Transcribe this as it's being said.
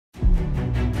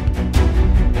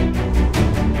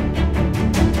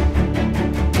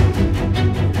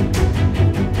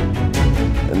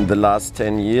the last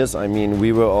 10 years. I mean,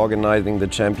 we were organizing the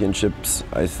championships,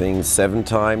 I think, 7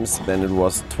 times. Then it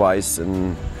was twice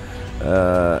in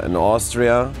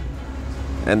Austria,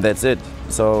 and that's it.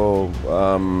 So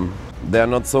there are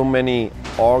not so many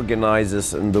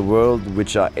organizers in the world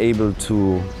which are able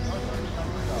to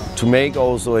make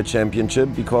also a championship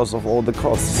because of all the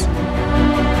costs.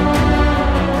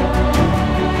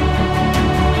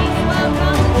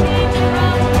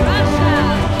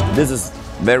 This is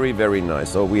very, very nice.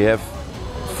 So we have,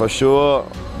 for sure,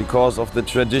 because of the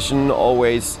tradition,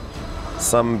 always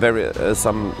some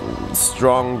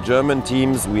strong German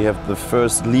teams. We have the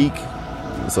first league,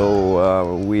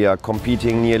 so we are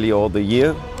competing nearly all the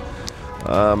year.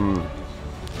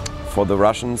 For the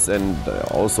Russians and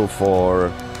also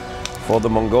for the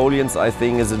Mongolians, I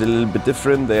think is a little bit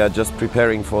different. They are just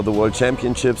preparing for the World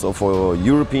Championships or for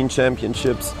European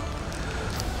Championships.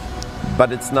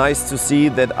 But it's nice to see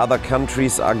that other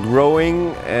countries are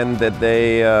growing and that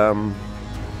they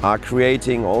are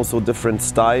creating also different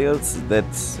styles, that,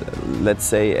 let's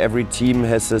say, every team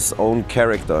has its own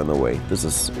character in a way. This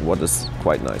is what is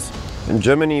quite nice. In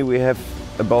Germany we have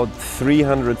about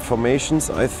 300 formations,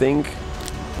 I think,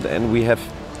 and we have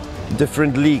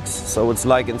different leagues. So it's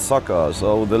like in soccer.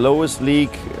 So the lowest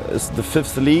league is the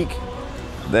 5th league,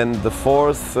 then the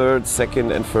 4th, 3rd,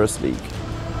 2nd and 1st league.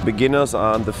 Beginners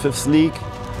are in the 5th league,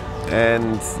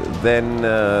 and then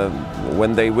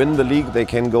when they win the league they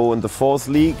can go in the 4th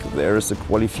league. There is a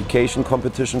qualification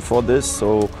competition for this.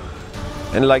 So,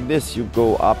 and like this you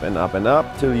go up and up and up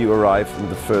till you arrive in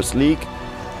the 1st league,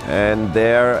 and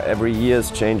there every year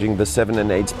is changing the 7th and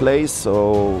 8th place.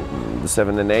 So the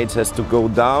 7th and 8th has to go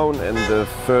down, and the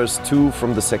first 2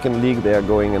 from the 2nd league, they are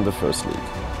going in the 1st league.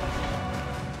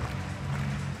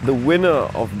 The winner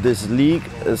of this league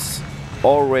is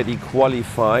already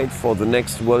qualified for the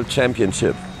next World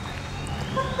Championship.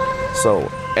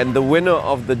 So, and the winner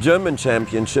of the German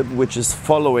Championship, which is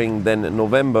following then in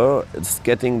November, is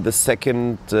getting the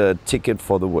 2nd ticket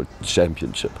for the World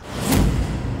Championship.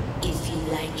 If you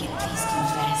like it, please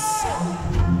confess.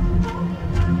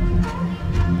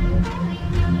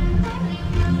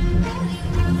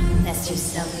 That's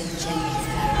yourself in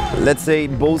Champions. Let's say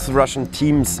both Russian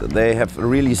teams, they have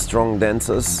really strong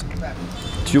dancers.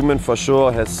 Tumen for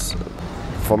sure has,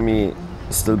 for me,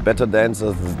 still better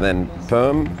dancers than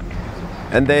Perm,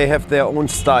 and they have their own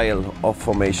style of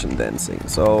formation dancing.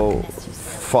 So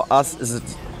for us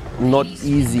it's not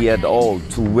easy at all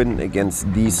to win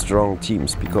against these strong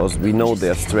teams, because we know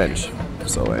their strength.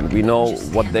 So, and we know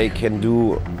what they can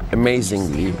do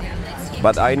amazingly.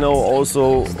 But I know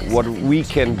also what we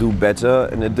can do better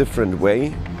in a different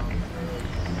way.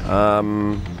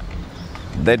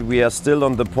 That we are still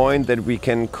on the point that we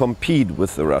can compete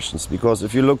with the Russians. Because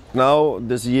if you look now,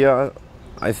 this year,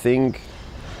 I think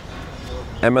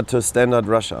amateur standard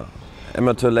Russia,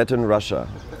 amateur Latin Russia,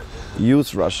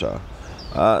 youth Russia,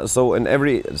 so in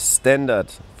every standard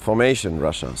formation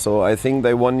Russia. So I think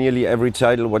they won nearly every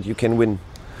title what you can win.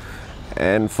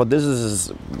 And for this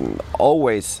is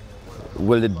always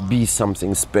will it be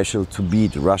something special to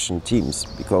beat Russian teams,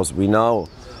 because we know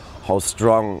how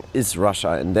strong is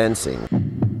Russia in dancing.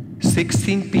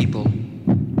 16 people,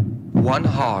 1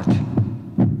 heart,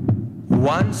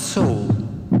 1 soul,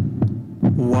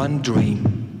 1 dream,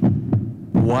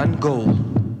 1 goal.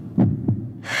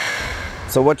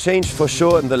 So what changed for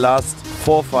sure in the last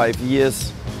 4 or 5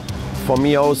 years, for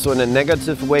me also in a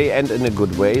negative way and in a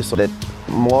good way, so that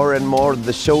more and more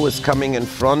the show is coming in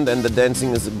front and the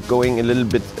dancing is going a little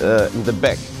bit in the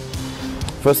back.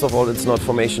 First of all, it's not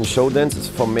formation show dance, it's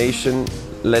formation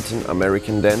Latin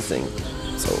American dancing.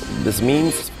 So this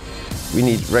means we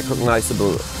need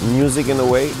recognizable music in a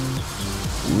way.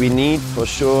 We need for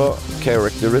sure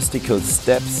characteristical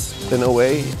steps in a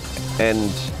way.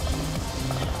 And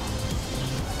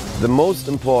the most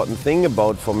important thing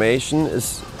about formation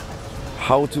is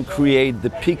how to create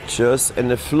the pictures and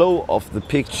the flow of the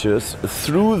pictures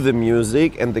through the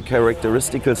music and the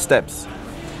characteristical steps.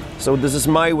 So this is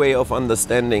my way of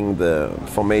understanding the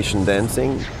formation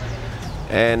dancing,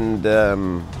 and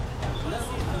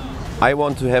I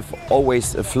want to have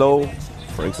always a flow.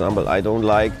 For example, I don't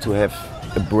like to have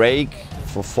a break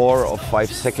for 4 or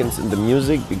 5 seconds in the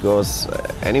music, because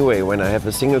anyway, when I have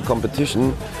a single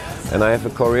competition and I have a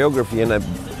choreography and I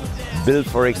build,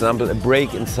 for example, a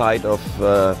break inside of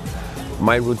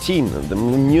my routine, the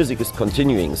music is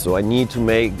continuing, so I need to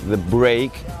make the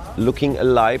break looking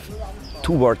alive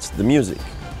towards the music.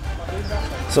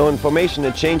 So in formation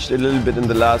it changed a little bit in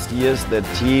the last years, that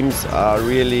teams are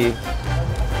really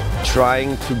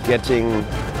trying to getting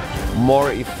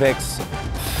more effects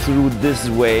through this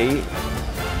way,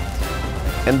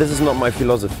 And this is not my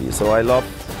philosophy. So I love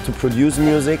to produce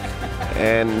music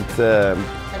and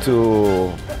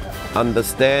to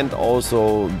understand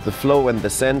also the flow and the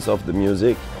sense of the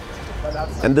music.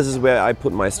 And this is where I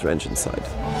put my strength inside.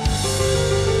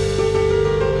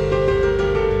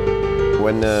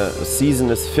 When a season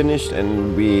is finished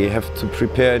and we have to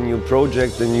prepare a new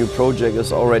project, the new project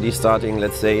is already starting,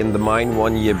 let's say, in the mind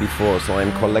 1 year before. So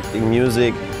I'm collecting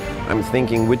music, I'm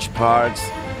thinking which parts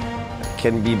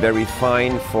can be very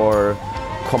fine for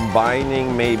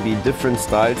combining maybe different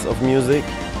styles of music.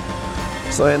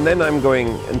 So and then I'm going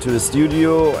into the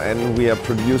studio and we are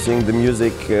producing the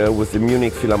music with the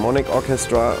Munich Philharmonic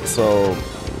Orchestra. So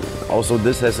also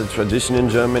this has a tradition in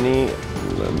Germany.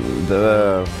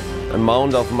 The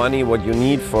amount of money what you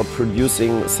need for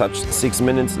producing such 6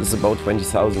 minutes is about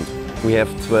 20,000. We have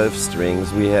 12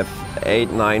 strings, we have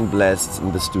 8-9 blasts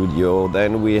in the studio,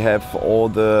 then we have all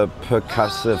the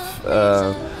percussive,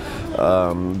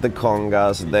 the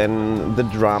congas, then the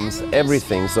drums,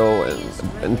 everything. So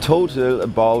in total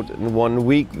about in 1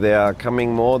 week there are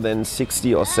coming more than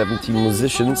 60 or 70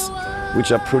 musicians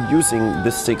which are producing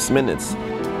this 6 minutes.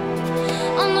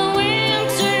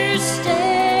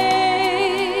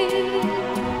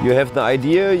 You have the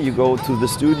idea, you go to the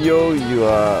studio, you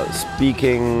are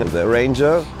speaking the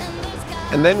arranger,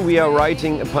 and then we are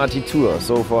writing a partitur.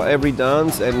 So for every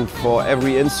dance and for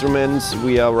every instrument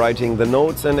we are writing the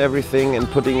notes and everything and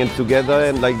putting it together,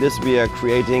 and like this we are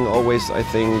creating always, I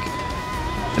think,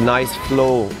 a nice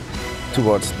flow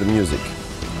towards the music.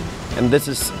 And this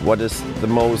is what is the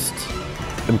most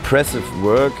impressive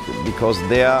work, because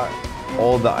there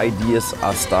all the ideas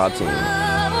are starting.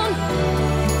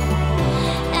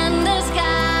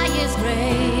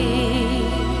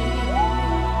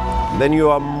 Then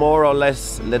you are more or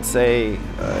less, let's say,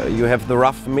 you have the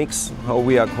rough mix, how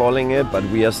we are calling it, but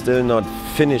we are still not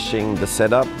finishing the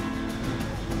setup.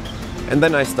 And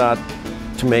then I start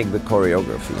to make the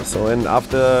choreography. So and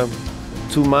after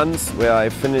 2 months where I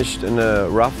finished in a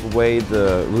rough way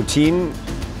the routine,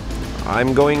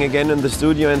 I'm going again in the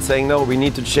studio and saying, no, we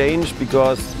need to change,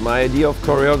 because my idea of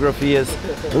choreography is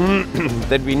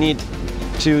that we need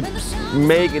to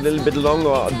make a little bit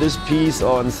longer this piece,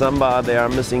 or in samba they are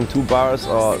missing 2 bars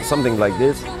or something like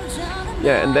this.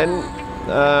 Yeah, and then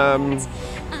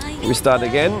we start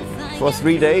again for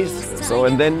 3 days. So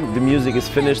and then the music is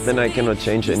finished, then I cannot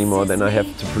change anymore, then I have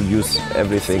to produce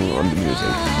everything on the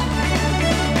music.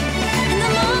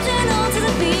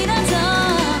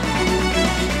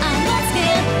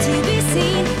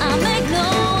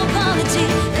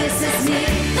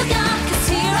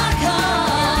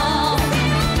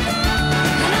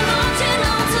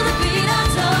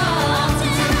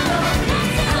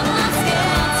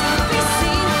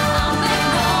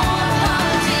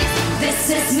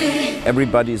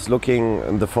 Everybody is looking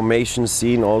in the formation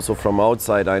scene also from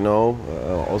outside, I know.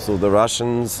 Also the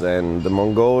Russians and the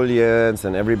Mongolians,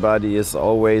 and everybody is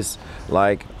always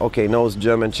like, okay, no, it's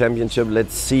German championship,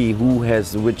 let's see who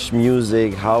has which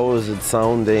music, how is it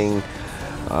sounding,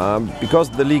 because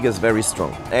the league is very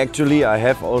strong. Actually, I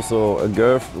have also a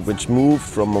girl which moved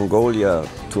from Mongolia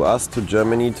to us, to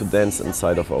Germany, to dance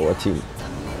inside of our team.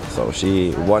 So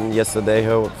she won yesterday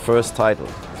her first title.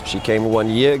 She came 1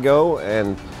 year ago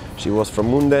and she was from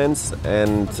Moondance,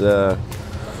 and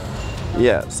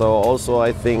yeah, so also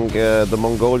I think the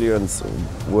Mongolians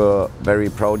were very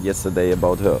proud yesterday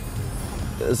about her.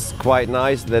 It's quite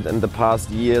nice that in the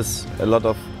past years a lot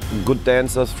of good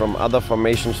dancers from other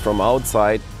formations from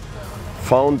outside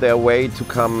found their way to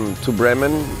come to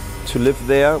Bremen, to live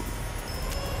there,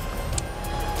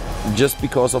 just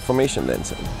because of formation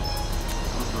dancing.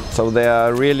 So there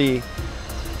are really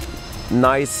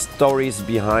nice stories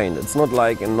behind. It's not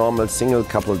like a normal single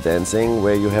couple dancing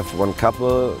where you have one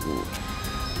couple,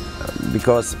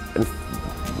 because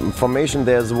in formation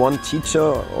there's one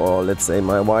teacher, or let's say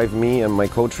my wife, me and my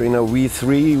co-trainer, we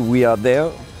three, we are there,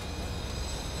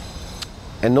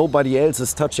 and nobody else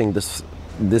is touching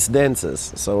these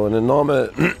dances. So in a normal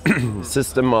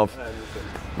system of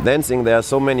dancing there are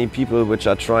so many people which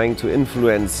are trying to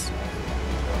influence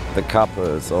the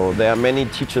couple, so there are many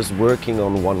teachers working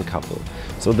on one couple.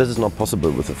 So this is not possible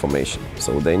with the formation.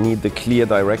 So they need the clear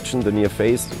direction, the near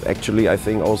face. Actually, I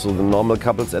think also the normal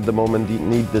couples at the moment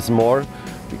need this more,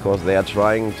 because they are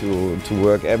trying to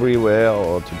work everywhere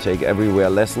or to take everywhere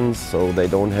lessons, so they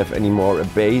don't have anymore a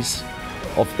base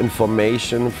of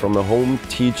information from a home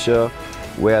teacher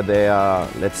where they are,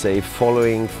 let's say,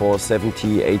 following for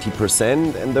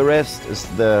 70–80%, and the rest is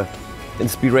the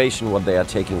inspiration what they are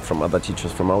taking from other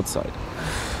teachers from outside.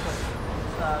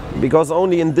 Because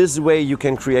only in this way you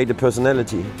can create a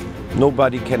personality.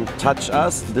 Nobody can touch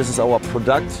us. This is our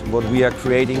product, what we are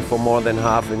creating for more than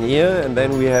half a year, and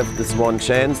then we have this one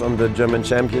chance on the German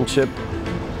Championship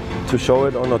to show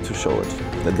it or not to show it.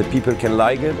 That the people can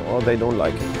like it or they don't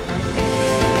like it.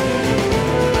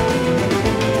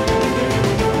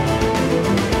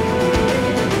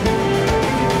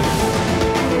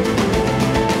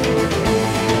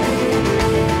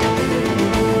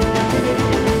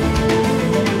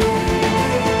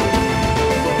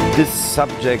 This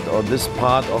subject or this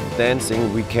part of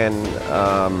dancing we can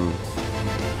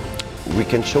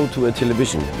show to a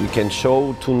television. We can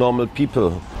show to normal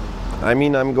people. I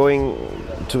mean, I'm going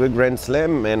to a Grand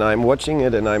Slam and I'm watching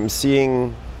it and I'm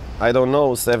seeing, I don't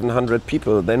know, 700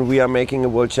 people. Then we are making a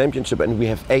World Championship and we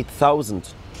have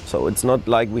 8,000. So it's not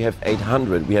like we have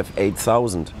 800, we have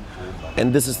 8,000.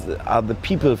 And this are the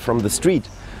people from the street.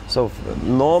 So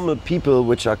normal people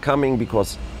which are coming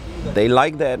because they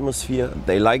like the atmosphere,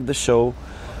 they like the show,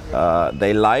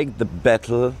 they like the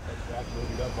battle.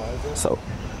 So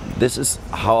this is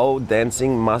how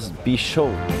dancing must be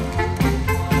shown.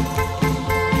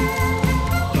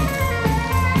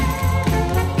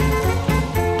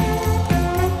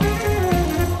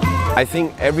 I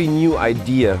think every new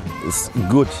idea is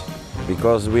good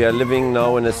because we are living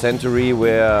now in a century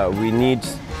where we need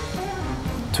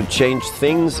to change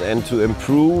things and to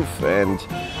improve and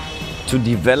to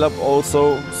develop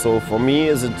also. So for me,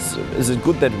 is it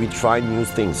good that we try new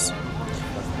things?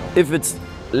 If it's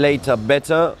later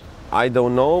better, I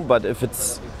don't know, but if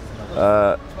it's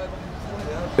a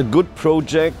good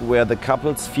project where the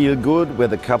couples feel good, where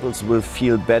the couples will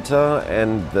feel better,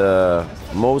 and the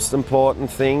most important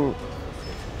thing,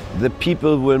 the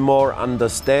people will more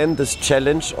understand this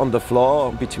challenge on the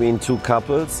floor between two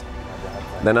couples,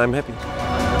 then I'm happy.